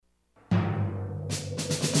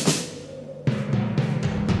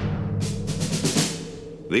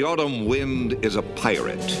The autumn wind is a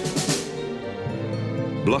pirate,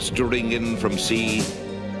 blustering in from sea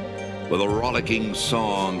with a rollicking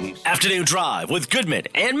song. Afternoon Drive with Goodman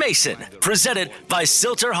and Mason, presented by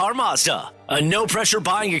Silter Har Mazda. A no-pressure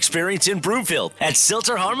buying experience in Broomfield at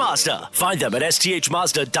Silter Har Mazda. Find them at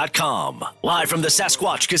sthmazda.com. Live from the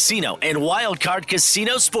Sasquatch Casino and Wildcard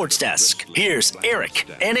Casino Sports Desk, here's Eric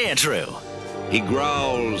and Andrew. He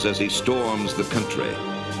growls as he storms the country,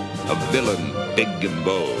 a villain big and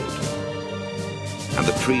bold. And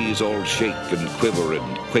the trees all shake and quiver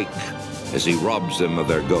and quake as he robs them of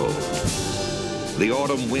their gold. The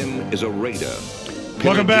autumn wind is a raider.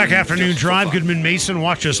 Welcome back, Afternoon Drive. Goodman Mason.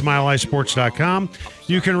 Watch us, milehighsports.com.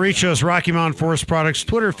 You can reach us, Rocky Mountain Forest Products,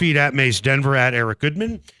 Twitter feed at Mace Denver, at Eric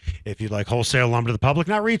Goodman. If you'd like wholesale lumber to the public,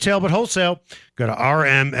 not retail, but wholesale, go to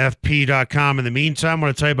rmfp.com. In the meantime, I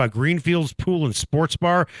want to tell you about Greenfield's Pool and Sports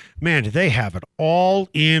Bar. Man, do they have it all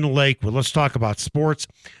in Lakewood. Let's talk about sports.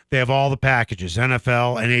 They have all the packages,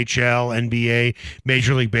 NFL, NHL, NBA,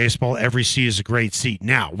 Major League Baseball. Every seat is a great seat.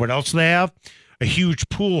 Now, what else do they have? A huge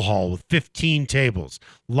pool hall with 15 tables,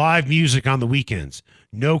 live music on the weekends,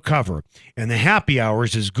 no cover, and the happy hour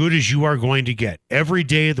is as good as you are going to get. Every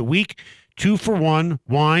day of the week, 2-for-1,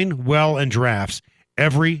 wine, well, and drafts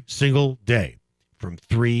every single day from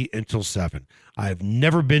 3 until 7. I've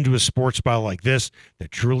never been to a sports bar like this that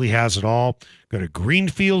truly has it all. Go to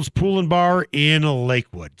Greenfield's Pool and Bar in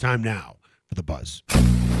Lakewood. Time now for The Buzz.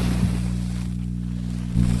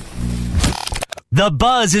 The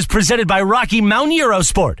Buzz is presented by Rocky Mountain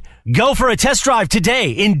Eurosport. Go for a test drive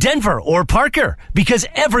today in Denver or Parker, because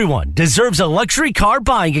everyone deserves a luxury car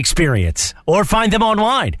buying experience. Or find them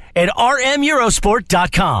online at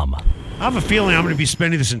rmeurosport.com. I have a feeling I'm going to be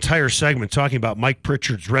spending this entire segment talking about Mike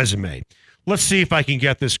Pritchard's resume. Let's see if I can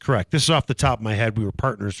get this correct. This is off the top of my head. We were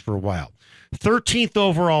partners for a while. 13th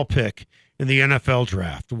overall pick in the NFL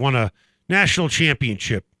draft. Won a national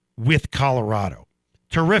championship with Colorado.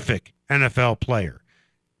 Terrific NFL player.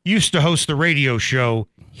 Used to host the radio show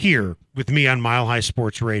here with me on Mile High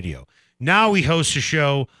Sports Radio. Now he hosts a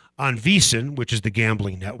show on VSiN, which is the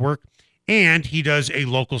gambling network, and he does a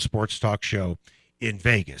local sports talk show in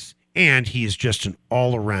Vegas. And he is just an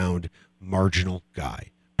all-around marginal guy.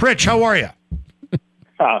 Pritch, how are you?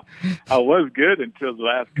 I was good until the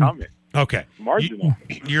last comment. Okay. Marginal.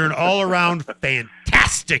 You're an all-around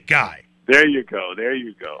fantastic guy. There you go.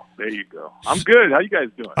 I'm good. How you guys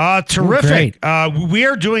doing? Terrific. We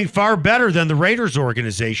are doing far better than the Raiders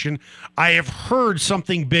organization. I have heard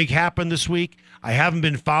something big happen this week. I haven't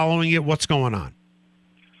been following it. What's going on?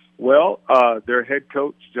 Well, their head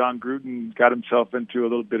coach, John Gruden, got himself into a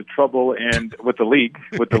little bit of trouble and with the league,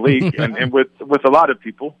 and with a lot of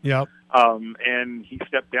people. Yep. And he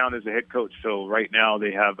stepped down as a head coach. So right now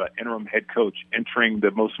they have an interim head coach entering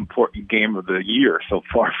the most important game of the year so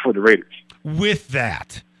far for the Raiders. With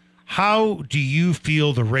that, how do you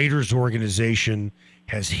feel the Raiders organization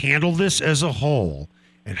has handled this as a whole,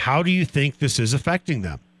 and how do you think this is affecting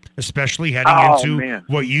them, especially heading into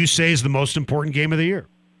what you say is the most important game of the year?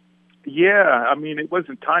 Yeah, I mean, it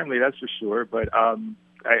wasn't timely, that's for sure, but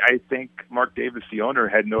I think Mark Davis, the owner,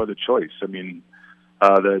 had no other choice. I mean,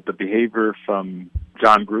 the behavior from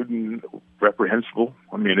John Gruden, reprehensible.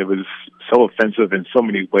 I mean, it was so offensive in so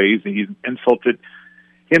many ways, and he insulted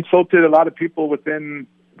a lot of people within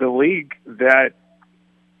the league that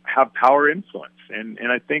have power influence. And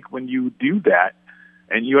I think when you do that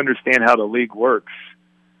and you understand how the league works,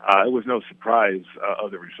 it was no surprise of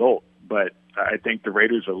the result. But I think the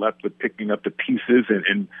Raiders are left with picking up the pieces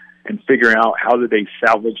and figuring out how do they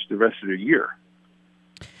salvage the rest of the year.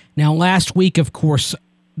 Now, last week, of course,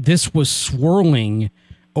 this was swirling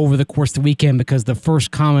over the course of the weekend because the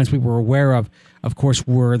first comments we were aware of course,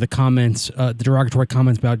 were the comments, the derogatory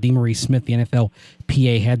comments about DeMaurice Smith, the NFL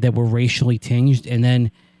PA head, that were racially tinged. And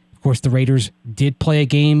then, of course, the Raiders did play a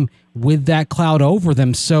game with that cloud over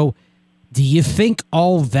them. So do you think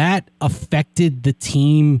all that affected the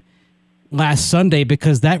team last Sunday?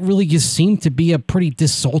 Because that really just seemed to be a pretty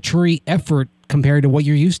desultory effort compared to what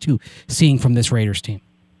you're used to seeing from this Raiders team.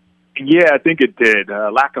 Yeah, I think it did.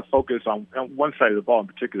 Lack of focus on one side of the ball in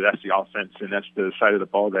particular. That's the offense, and that's the side of the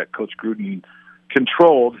ball that Coach Gruden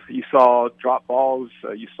controlled. You saw drop balls.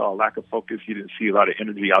 You saw a lack of focus. You didn't see a lot of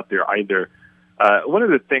energy out there either. One of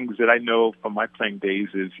the things that I know from my playing days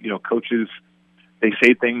is, coaches, they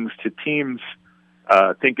say things to teams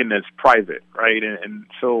thinking it's private, right? And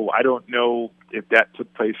so I don't know if that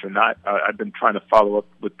took place or not. I've been trying to follow up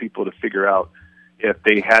with people to figure out if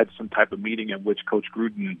they had some type of meeting in which Coach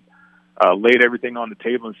Gruden laid everything on the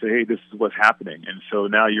table and said, hey, this is what's happening. And so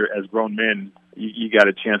now you're, as grown men, you got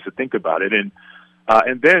a chance to think about it. And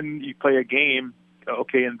then you play a game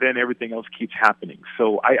okay, and then everything else keeps happening.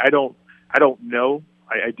 So I don't know.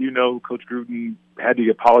 I do know Coach Gruden had the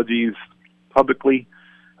apologies publicly.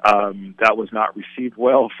 That was not received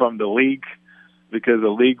well from the league because the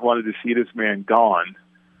league wanted to see this man gone,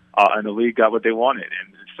 and the league got what they wanted.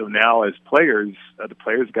 And so now, as players, the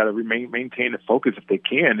players got to maintain the focus if they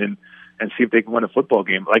can, and see if they can win a football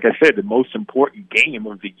game. Like I said, the most important game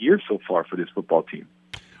of the year so far for this football team.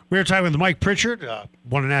 We were talking with Mike Pritchard,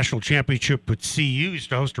 won a national championship with CU. He used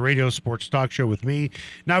to host a radio sports talk show with me.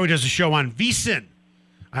 Now he does a show on VSiN.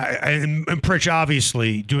 And Pritch,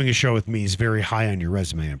 obviously, doing a show with me is very high on your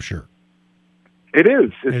resume, I'm sure. It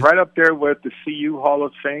is. It's right up there with the CU Hall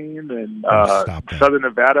of Fame and Southern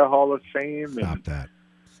Nevada Hall of Fame. Stop that.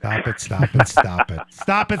 Stop it, stop it, stop it.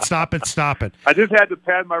 Stop it, stop it, stop it. I just had to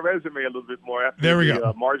pad my resume a little bit more after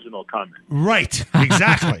the marginal comment. Right,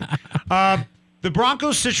 exactly. The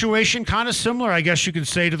Broncos situation, kind of similar, I guess you could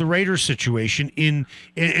say, to the Raiders situation in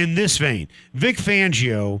this vein. Vic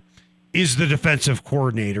Fangio is the defensive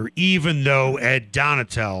coordinator, even though Ed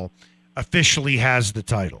Donatel officially has the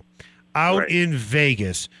title. Out in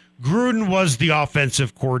Vegas, Gruden was the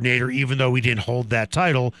offensive coordinator, even though he didn't hold that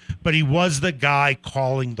title, but he was the guy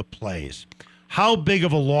calling the plays. How big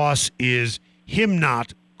of a loss is him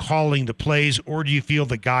not calling the plays, or do you feel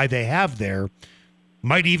the guy they have there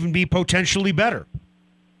might even be potentially better?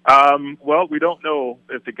 Well, we don't know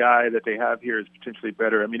if the guy that they have here is potentially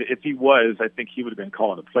better. I mean, if he was, I think he would have been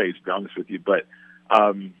calling the plays, to be honest with you. But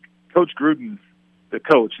Coach Gruden, the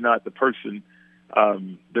coach, not the person,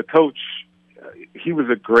 the coach, he was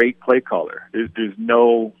a great play caller. There's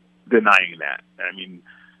no denying that. I mean,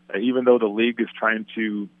 even though the league is trying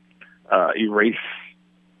to erase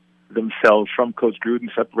themselves from Coach Gruden,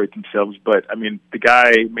 separate themselves, but I mean, the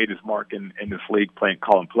guy made his mark in this league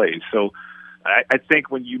calling plays. So I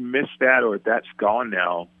think when you miss that, or that's gone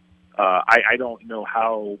now, I don't know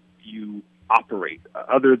how you operate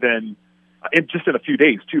other than just in a few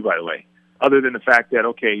days too, by the way, other than the fact that,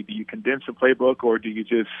 okay, do you condense a playbook, or do you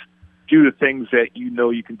just do the things that you know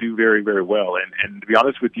you can do very, very well? And to be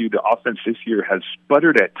honest with you, the offense this year has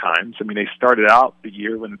sputtered at times. I mean, they started out the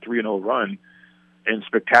year with a 3-0 run in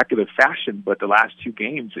spectacular fashion, but the last two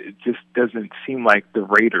games, it just doesn't seem like the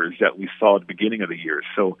Raiders that we saw at the beginning of the year.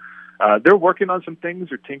 So they're working on some things.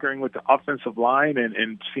 They're tinkering with the offensive line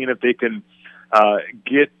and seeing if they can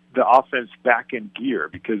get the offense back in gear,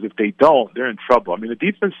 because if they don't, they're in trouble. I mean, the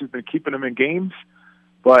defense has been keeping them in games,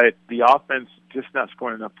 but the offense just not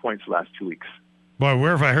scoring enough points the last 2 weeks. Boy,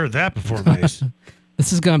 where have I heard that before, Mace?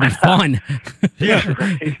 This is going to be fun. Yeah.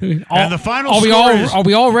 And the final score is... Are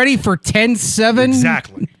we all ready for 10-7?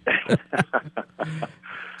 Exactly.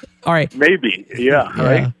 All right. Maybe. Yeah.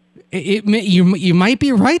 Right. You might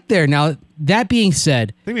be right there. Now, that being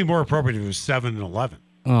said... I think it'd be more appropriate if it was 7-11.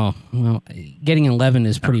 Oh, well, getting 11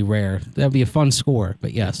 is pretty rare. That would be a fun score,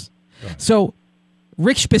 but yes. Right. So,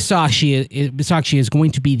 Rich Bisaccia is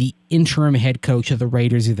going to be the interim head coach of the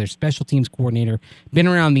Raiders. He's their special teams coordinator, been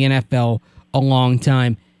around the NFL a long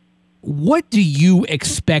time. What do you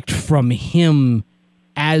expect from him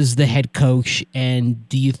as the head coach, and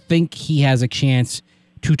do you think he has a chance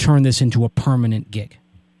to turn this into a permanent gig?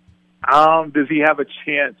 Does he have a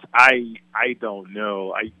chance? I don't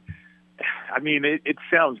know. I mean, it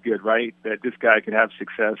sounds good, right? That this guy could have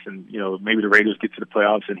success, and maybe the Raiders get to the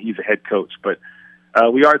playoffs, and he's a head coach. But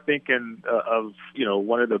we are thinking of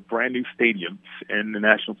one of the brand new stadiums in the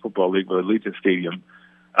National Football League, the Allegiant Stadium.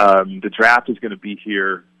 The draft is going to be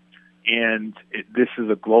here, and this is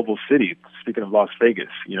a global city. Speaking of Las Vegas,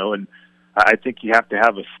 and I think you have to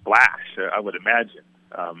have a splash. I would imagine.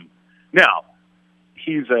 Now,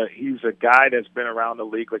 he's a guy that's been around the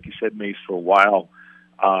league, like you said, Mace, for a while.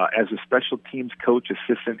 As a special teams coach,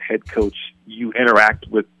 assistant head coach, you interact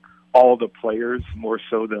with all the players more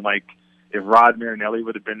so than like if Rod Marinelli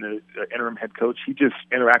would have been the interim head coach. He just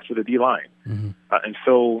interacts with the D-line. Mm-hmm. And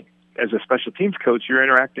so as a special teams coach, you're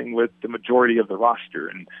interacting with the majority of the roster.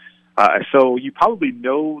 And so you probably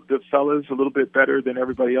know the fellas a little bit better than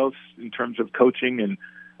everybody else in terms of coaching, and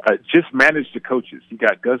just manage the coaches. You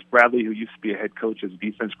got Gus Bradley, who used to be a head coach as a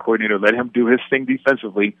defense coordinator. Let him do his thing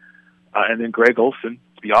defensively. And then Greg Olson,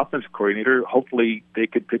 the offensive coordinator. Hopefully they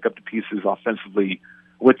could pick up the pieces offensively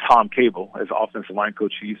with Tom Cable as offensive line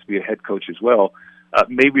coach, who used to be a head coach as well.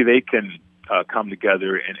 Maybe they can come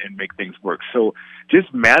together and make things work. So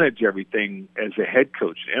just manage everything as a head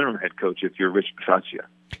coach, interim head coach, if you're Rich Bisaccia.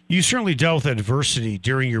 You certainly dealt with adversity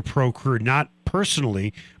during your pro career, not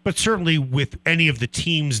personally, but certainly with any of the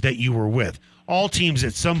teams that you were with. All teams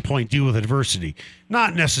at some point deal with adversity.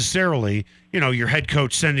 Not necessarily, your head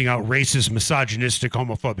coach sending out racist, misogynistic,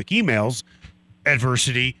 homophobic emails,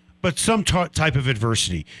 adversity, but some type of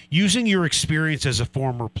adversity. Using your experience as a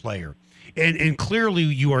former player, and clearly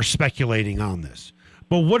you are speculating on this,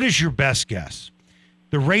 but what is your best guess?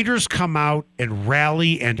 The Raiders come out and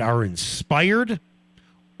rally and are inspired,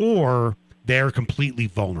 or they're completely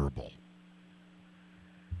vulnerable?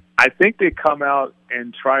 I think they come out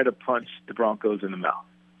and try to punch the Broncos in the mouth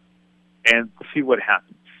and see what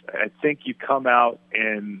happens. I think you come out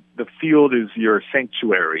and the field is your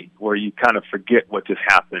sanctuary where you kind of forget what just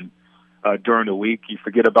happened during the week. You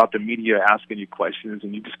forget about the media asking you questions,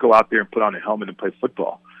 and you just go out there and put on a helmet and play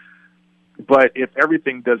football. But if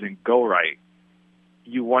everything doesn't go right,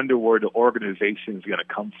 you wonder where the organization is going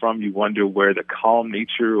to come from. You wonder where the calm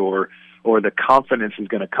nature or the confidence is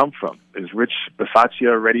going to come from. Is Rich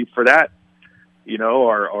Bisaccia ready for that?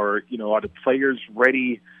 Or are the players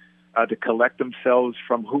ready to collect themselves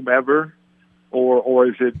from whomever, or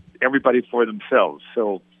is it everybody for themselves?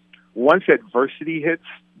 So once adversity hits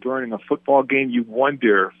during a football game, you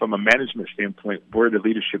wonder from a management standpoint where the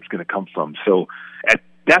leadership's going to come from. So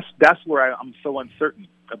that's where I'm so uncertain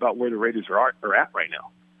about where the Raiders are at right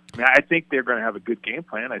now. I mean, I think they're going to have a good game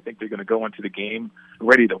plan. I think they're going to go into the game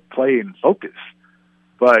ready to play and focus.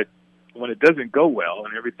 But when it doesn't go well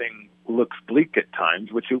and everything looks bleak at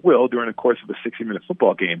times, which it will during the course of a 60-minute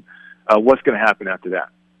football game, what's going to happen after that?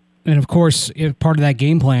 And, of course, if part of that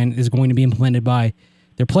game plan is going to be implemented by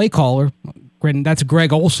their play caller. That's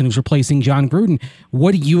Greg Olsen, who's replacing John Gruden.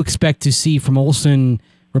 What do you expect to see from Olsen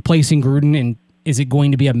replacing Gruden, and is it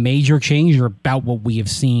going to be a major change or about what we have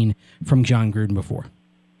seen from John Gruden before?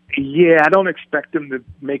 Yeah, I don't expect them to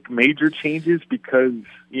make major changes because,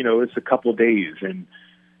 it's a couple days, and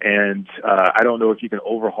I don't know if you can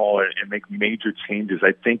overhaul it and make major changes.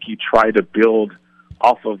 I think you try to build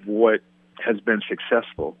off of what has been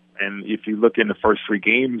successful. And if you look in the first 3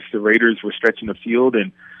 games, the Raiders were stretching the field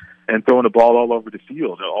and throwing the ball all over the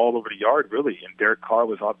field, all over the yard, really. And Derek Carr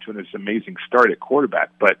was off to this amazing start at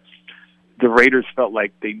quarterback. But the Raiders felt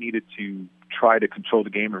like they needed to try to control the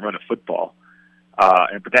game and run a football.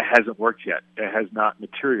 But that hasn't worked yet. That has not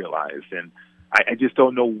materialized. And I just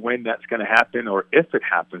don't know when that's going to happen or if it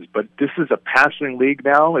happens. But this is a passing league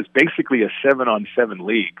now. It's basically a 7-on-7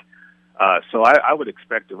 league. So I would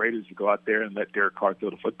expect the Raiders to go out there and let Derek Carr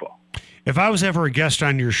throw the football. If I was ever a guest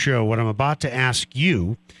on your show, what I'm about to ask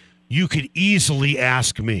you, you could easily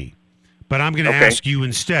ask me. But I'm going to ask you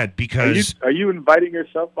instead because... Are you inviting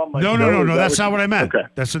yourself on my show? No. That's not what I meant. Okay.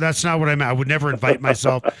 That's not what I meant. I would never invite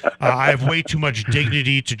myself. I have way too much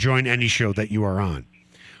dignity to join any show that you are on.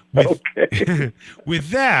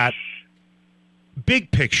 With that,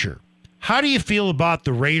 big picture, how do you feel about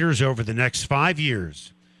the Raiders over the next 5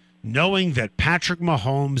 years, knowing that Patrick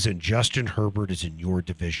Mahomes and Justin Herbert is in your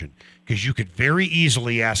division? Because you could very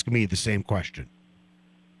easily ask me the same question.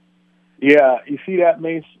 Yeah, you see that,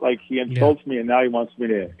 Mace? Like, he insults me, and now he wants me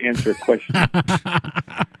to answer a question.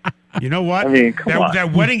 You know what? I mean, come on.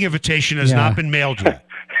 That wedding invitation has not been mailed yet.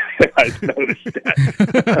 I noticed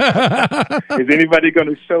that. Is anybody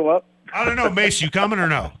going to show up? I don't know, Mace. You coming or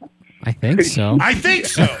no? I think so. I think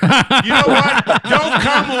so. You know what? Don't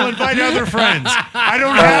come. We'll invite other friends. I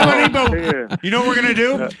don't have any, but you know what we're going to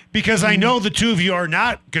do? Because I know the two of you are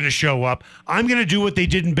not going to show up, I'm going to do what they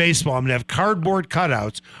did in baseball. I'm going to have cardboard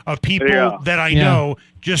cutouts of people that I know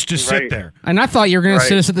just to sit there. And I thought you were going to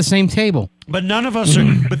sit us at the same table. But none of us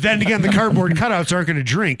are. But then again, the cardboard cutouts aren't going to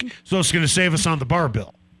drink, so it's going to save us on the bar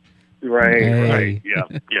bill. Right.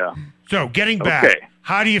 Yeah. So getting back,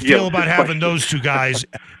 how do you feel about having those two guys,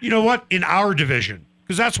 you know what, in our division?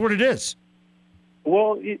 Because that's what it is.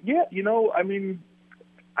 Well, I mean,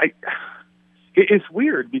 it's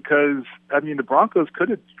weird because, I mean, the Broncos could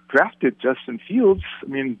have drafted Justin Fields. I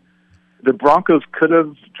mean, the Broncos could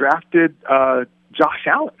have drafted Josh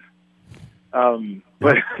Allen.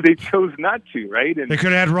 But they chose not to, right? And they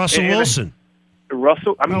could have had Russell Wilson.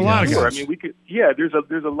 I mean, a lot of guys. I mean, we could. Yeah, there's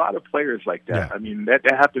a lot of players like that. Yeah. I mean, that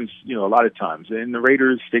happens, a lot of times. And the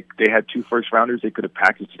Raiders, they had 2 first-rounders. They could have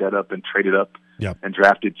packaged that up and traded up and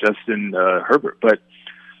drafted Justin Herbert. But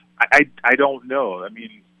I don't know. I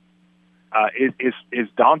mean,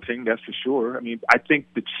 it's daunting, that's for sure. I mean, I think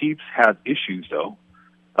the Chiefs have issues, though.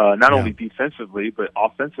 Not only defensively, but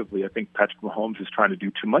offensively. I think Patrick Mahomes is trying to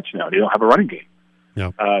do too much now. They don't have a running game.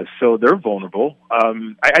 Yeah. So they're vulnerable.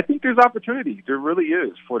 I think there's opportunity. There really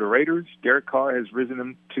is. For the Raiders, Derek Carr has risen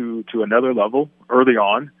them to another level early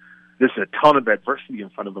on. There's a ton of adversity in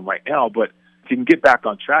front of him right now, but if he can get back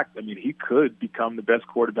on track, I mean, he could become the best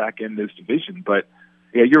quarterback in this division. But,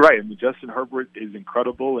 yeah, you're right. I mean, Justin Herbert is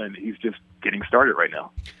incredible, and he's just getting started right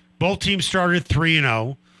now. Both teams started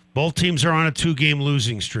 3-0. Both teams are on a 2-game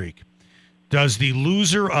losing streak. Does the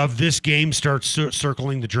loser of this game start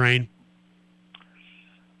circling the drain?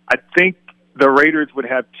 I think the Raiders would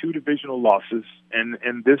have 2 divisional losses, and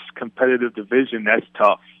in this competitive division, that's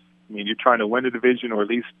tough. I mean, you're trying to win the division or at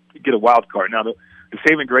least get a wild card. Now, the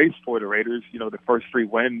saving grace for the Raiders, the first 3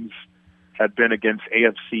 wins have been against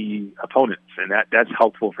AFC opponents, and that's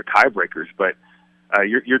helpful for tiebreakers. But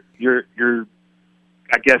you're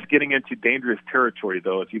I guess getting into dangerous territory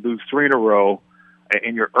though if you lose 3 in a row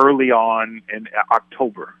and you're early on in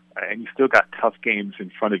October and you still got tough games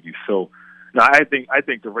in front of you. So, no, I think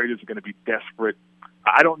the Raiders are going to be desperate.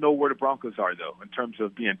 I don't know where the Broncos are though in terms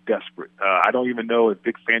of being desperate. I don't even know if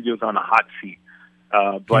Vic Fangio's on a hot seat.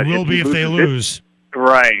 But it will be if they lose.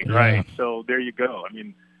 Right. So there you go. I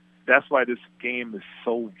mean, that's why this game is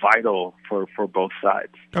so vital for both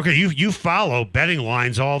sides. Okay, you follow betting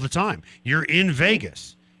lines all the time. You're in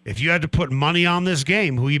Vegas. If you had to put money on this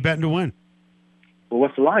game, who are you betting to win? Well,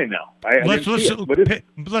 what's the line now?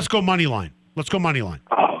 Let's go money line. Let's go money line.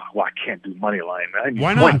 Oh, well, I can't do money line. I need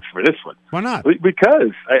Why not? points for this one. Why not?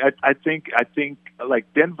 Because I think like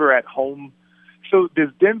Denver at home. So does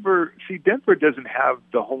Denver? See, Denver doesn't have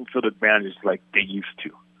the home field advantage like they used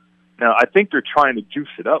to. Now, I think they're trying to juice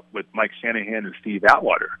it up with Mike Shanahan and Steve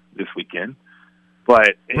Atwater this weekend.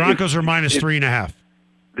 But Broncos are minus 3.5.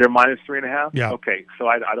 They're minus 3.5? Yeah. Okay, so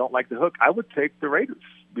I don't like the hook. I would take the Raiders,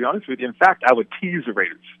 to be honest with you. In fact, I would tease the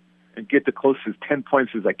Raiders and get the closest 10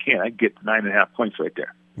 points as I can. I'd get the 9.5 points right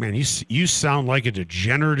there. Man, you sound like a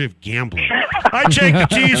degenerative gambler. I take the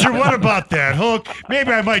teaser. What about that hook? Maybe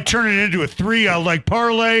I might turn it into a 3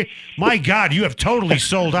 parlay. My God, you have totally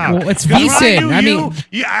sold out. Well, it's VSiN.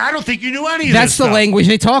 I don't think you knew any of this That's the stuff. language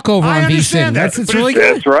they talk over I on understand VSiN. that, It's really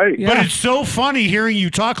good. That's right. Yeah. But it's so funny hearing you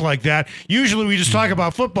talk like that. Usually we just talk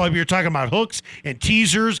about football, but you're talking about hooks and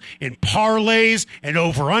teasers and parlays and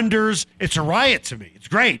over-unders. It's a riot to me. It's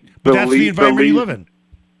great. But that's the environment you live in.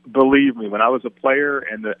 Believe me, when I was a player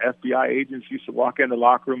and the FBI agents used to walk in the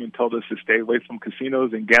locker room and told us to stay away from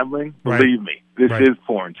casinos and gambling, believe me, this is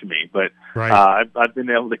foreign to me. But I've been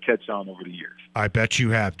able to catch on over the years. I bet you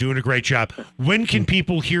have. Doing a great job. When can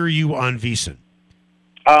people hear you on VSiN?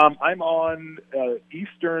 I'm on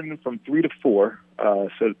Eastern from 3 to 4.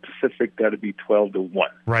 So Pacific, that would be 12 to 1.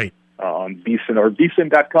 Right. On VSiN or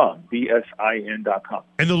VSiN.com, VSIN.com.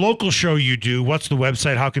 And the local show you do, what's the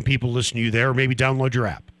website? How can people listen to you there or maybe download your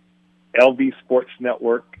app? LV Sports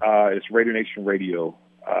Network is Radio Nation Radio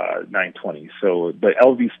 920. So the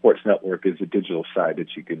LV Sports Network is a digital side that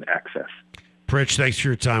you can access. Pritch, thanks for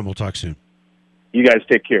your time. We'll talk soon. You guys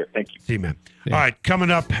take care. Thank you. See you, man. Yeah. All right,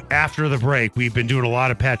 coming up after the break, we've been doing a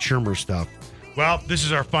lot of Pat Shurmur stuff. Well, this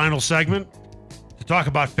is our final segment to talk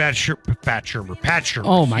about Pat Shurmur.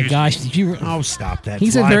 Oh, my gosh. Did you? Oh, stop that.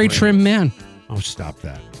 He's a very trim man. Oh, stop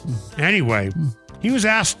that. Anyway, he was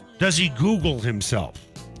asked, does he Google himself?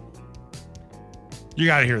 You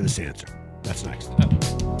got to hear this answer. That's next.